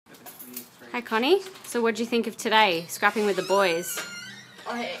Hi Connie, so what do you think of today, scrapping with the boys?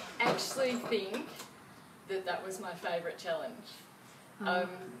 I actually think that was my favourite challenge.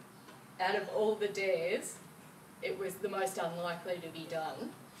 Out of all the dares, it was the most unlikely to be done,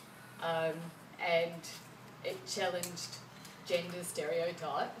 and it challenged gender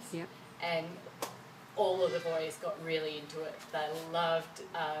stereotypes. Yep. And all of the boys got really into it. They loved,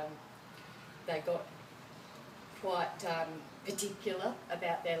 they got quite particular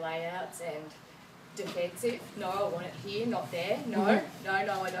about their layouts and defensive. No, I want it here, not there. No, no, I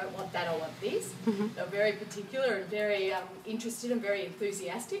don't want that, I want this. They're very particular and very interested and very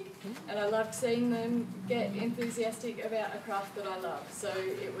enthusiastic, and I loved seeing them get enthusiastic about a craft that I love. So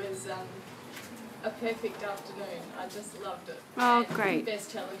it was a perfect afternoon. I just loved it. Oh, great.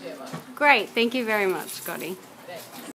 Best challenge ever. Great, thank you very much, Scotty. Thanks.